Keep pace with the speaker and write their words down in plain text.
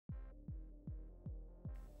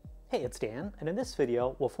Hey, it's Dan, and in this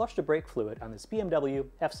video, we'll flush the brake fluid on this BMW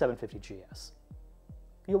F750 GS.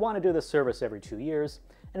 You'll want to do this service every 2 years,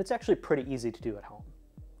 and it's actually pretty easy to do at home.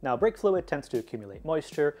 Now, brake fluid tends to accumulate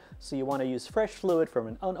moisture, so you want to use fresh fluid from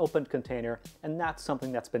an unopened container and not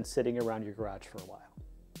something that's been sitting around your garage for a while.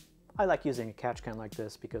 I like using a catch can like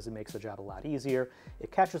this because it makes the job a lot easier.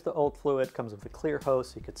 It catches the old fluid, comes with a clear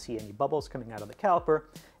hose so you can see any bubbles coming out of the caliper,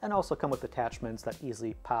 and also come with attachments that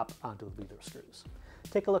easily pop onto the bleeder screws.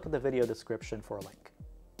 Take a look at the video description for a link.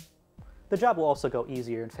 The job will also go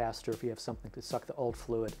easier and faster if you have something to suck the old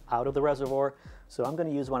fluid out of the reservoir, so I'm going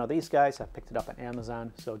to use one of these guys. I picked it up on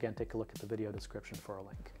Amazon, so again, take a look at the video description for a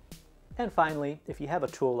link. And finally, if you have a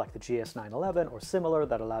tool like the GS911 or similar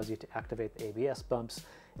that allows you to activate the ABS pumps,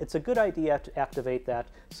 it's a good idea to activate that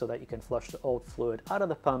so that you can flush the old fluid out of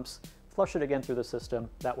the pumps, flush it again through the system,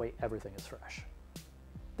 that way everything is fresh.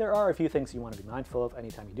 There are a few things you want to be mindful of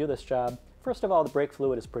anytime you do this job. First of all, the brake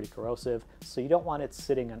fluid is pretty corrosive, so you don't want it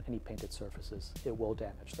sitting on any painted surfaces. It will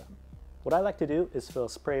damage them. What I like to do is fill a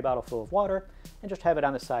spray bottle full of water and just have it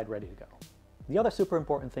on the side ready to go. The other super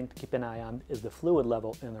important thing to keep an eye on is the fluid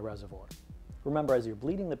level in the reservoir. Remember, as you're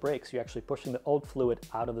bleeding the brakes, you're actually pushing the old fluid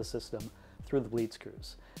out of the system through the bleed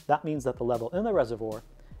screws. That means that the level in the reservoir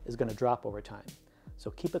is going to drop over time. So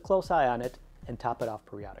keep a close eye on it and top it off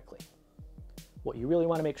periodically. What you really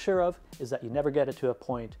want to make sure of is that you never get it to a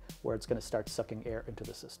point where it's going to start sucking air into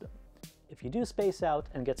the system. If you do space out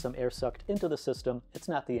and get some air sucked into the system, it's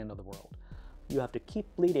not the end of the world. You have to keep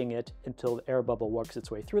bleeding it until the air bubble works its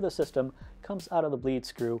way through the system, comes out of the bleed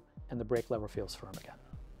screw, and the brake lever feels firm again.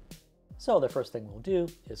 So the first thing we'll do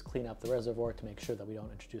is clean up the reservoir to make sure that we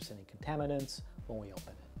don't introduce any contaminants when we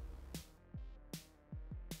open it.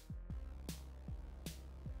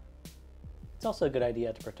 It's also a good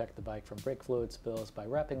idea to protect the bike from brake fluid spills by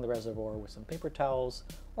wrapping the reservoir with some paper towels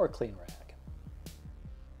or a clean rag.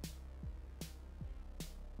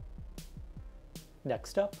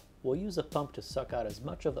 Next up, we'll use a pump to suck out as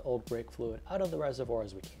much of the old brake fluid out of the reservoir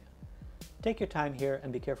as we can. Take your time here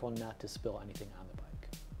and be careful not to spill anything on the bike.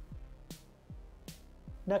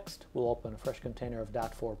 Next, we'll open a fresh container of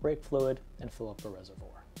 .4 brake fluid and fill up the reservoir.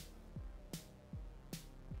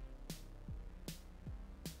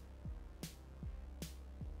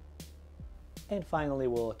 And finally,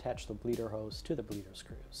 we'll attach the bleeder hose to the bleeder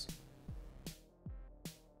screws.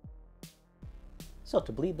 So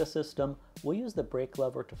to bleed the system, we'll use the brake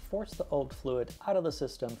lever to force the old fluid out of the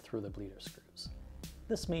system through the bleeder screws.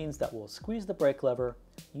 This means that we'll squeeze the brake lever,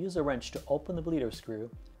 use a wrench to open the bleeder screw,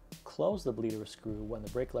 close the bleeder screw when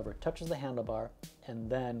the brake lever touches the handlebar, and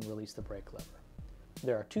then release the brake lever.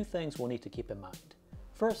 There are two things we'll need to keep in mind.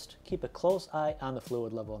 First, keep a close eye on the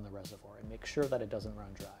fluid level in the reservoir and make sure that it doesn't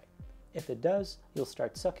run dry. If it does, you'll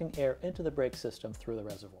start sucking air into the brake system through the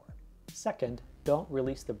reservoir. Second, don't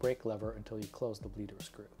release the brake lever until you close the bleeder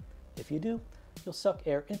screw. If you do, you'll suck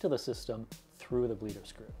air into the system through the bleeder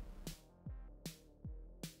screw.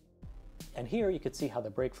 And here you can see how the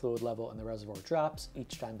brake fluid level in the reservoir drops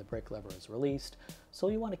each time the brake lever is released, so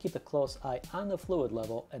you want to keep a close eye on the fluid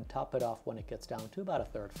level and top it off when it gets down to about a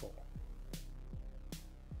third full.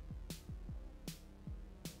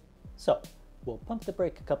 So, we'll pump the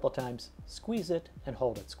brake a couple times, squeeze it, and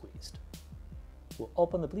hold it squeezed. We'll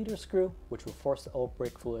open the bleeder screw, which will force the old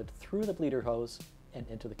brake fluid through the bleeder hose and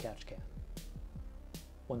into the catch can.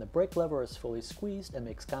 When the brake lever is fully squeezed and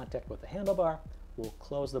makes contact with the handlebar, we'll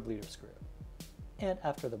close the bleeder screw. And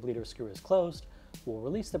after the bleeder screw is closed, we'll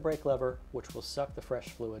release the brake lever, which will suck the fresh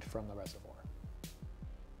fluid from the reservoir.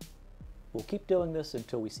 We'll keep doing this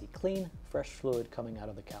until we see clean, fresh fluid coming out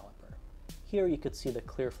of the caliper. Here you could see the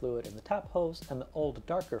clear fluid in the top hose and the old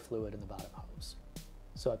darker fluid in the bottom hose.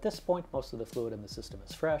 So at this point, most of the fluid in the system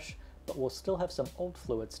is fresh, but we'll still have some old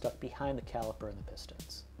fluid stuck behind the caliper and the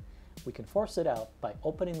pistons. We can force it out by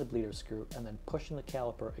opening the bleeder screw and then pushing the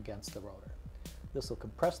caliper against the rotor. This will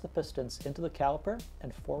compress the pistons into the caliper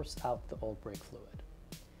and force out the old brake fluid.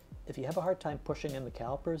 If you have a hard time pushing in the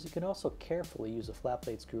calipers, you can also carefully use a flat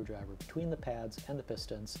blade screwdriver between the pads and the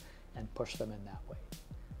pistons and push them in that way.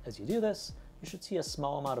 As you do this, you should see a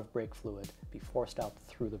small amount of brake fluid be forced out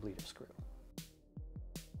through the bleeder screw.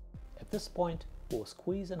 At this point, we'll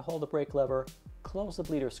squeeze and hold the brake lever, close the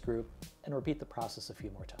bleeder screw, and repeat the process a few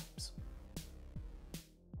more times.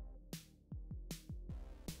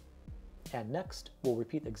 And next, we'll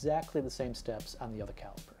repeat exactly the same steps on the other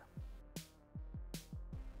caliper.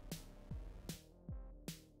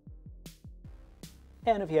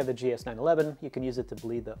 And if you have the GS911, you can use it to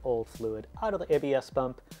bleed the old fluid out of the ABS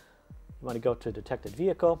pump. You want to go to Detected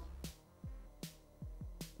Vehicle,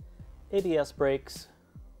 ABS Brakes,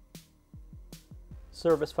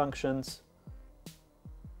 Service Functions,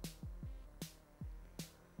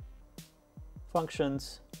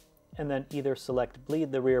 functions, and then either select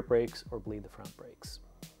bleed the rear brakes or bleed the front brakes.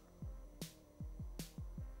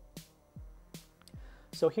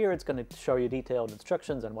 So here it's going to show you detailed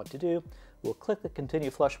instructions on what to do. We'll click the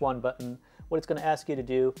Continue Flush 1 button. What it's going to ask you to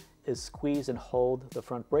do is squeeze and hold the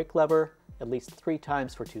front brake lever at least 3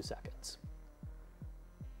 times for 2 seconds.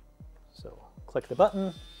 So click the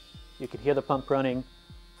button. You can hear the pump running.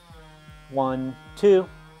 1, 2.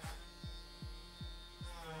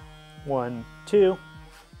 1, 2.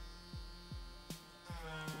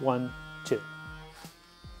 1, 2.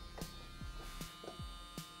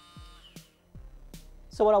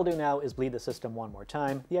 So what I'll do now is bleed the system one more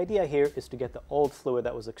time. The idea here is to get the old fluid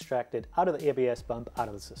that was extracted out of the ABS pump out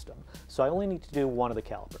of the system. So I only need to do one of the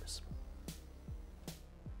calipers.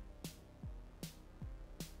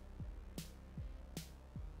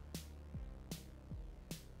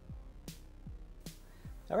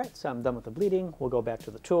 Alright, so I'm done with the bleeding. We'll go back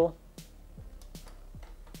to the tool.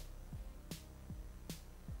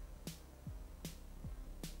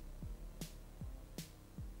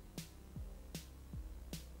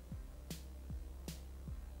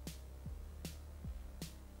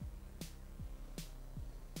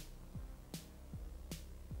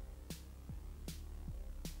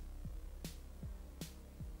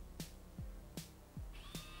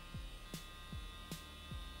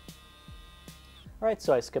 Alright,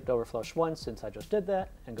 so I skipped over flush 1 since I just did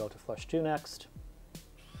that, and go to flush 2 next.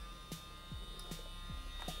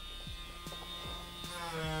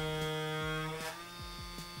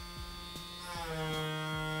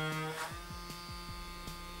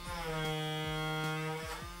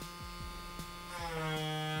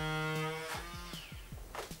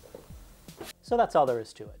 So that's all there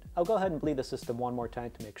is to it. I'll go ahead and bleed the system one more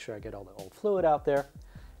time to make sure I get all the old fluid out there,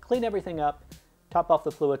 clean everything up, top off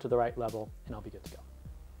the fluid to the right level, and I'll be good to go.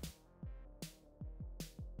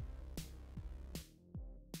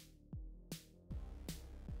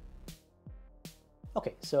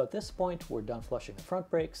 Okay, so at this point we're done flushing the front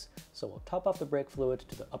brakes, so we'll top off the brake fluid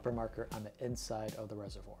to the upper marker on the inside of the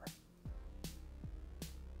reservoir.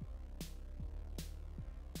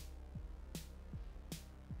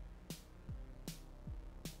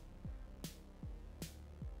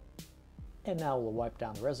 And now we'll wipe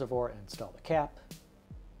down the reservoir and install the cap.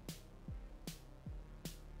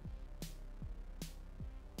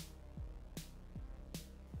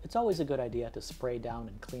 It's always a good idea to spray down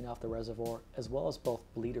and clean off the reservoir, as well as both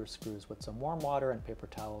bleeder screws with some warm water and paper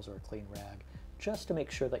towels or a clean rag, just to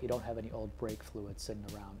make sure that you don't have any old brake fluid sitting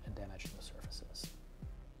around and damaging the surfaces.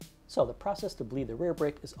 So the process to bleed the rear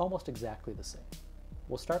brake is almost exactly the same.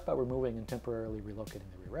 We'll start by removing and temporarily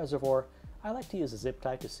relocating the rear reservoir. I like to use a zip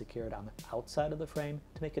tie to secure it on the outside of the frame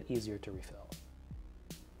to make it easier to refill.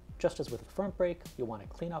 Just as with the front brake, you'll want to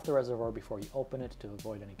clean off the reservoir before you open it to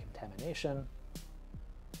avoid any contamination,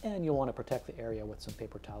 and you'll want to protect the area with some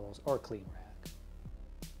paper towels or a clean rag.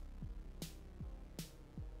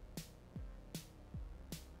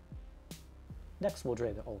 Next, we'll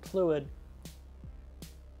drain the old fluid.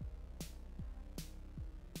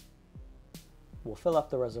 We'll fill up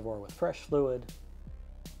the reservoir with fresh fluid,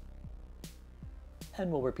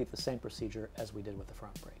 and we'll repeat the same procedure as we did with the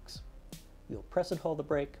front brakes. You'll press and hold the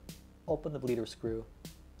brake, open the bleeder screw,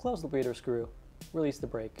 close the bleeder screw, release the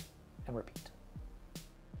brake, and repeat.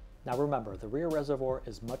 Now remember, the rear reservoir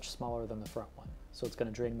is much smaller than the front one, so it's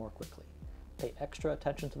going to drain more quickly. Pay extra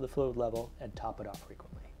attention to the fluid level and top it off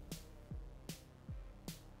frequently.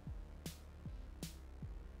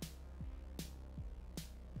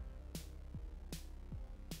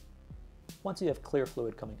 Once you have clear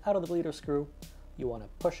fluid coming out of the bleeder screw, you want to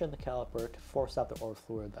push in the caliper to force out the oil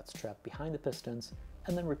fluid that's trapped behind the pistons,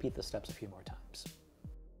 and then repeat the steps a few more times.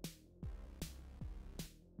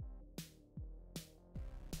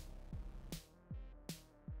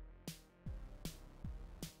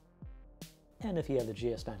 And if you have the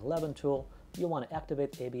GS911 tool, you'll want to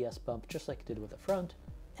activate the ABS pump just like you did with the front,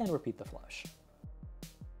 and repeat the flush.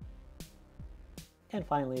 And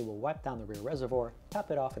finally, we'll wipe down the rear reservoir,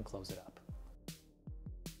 top it off, and close it up.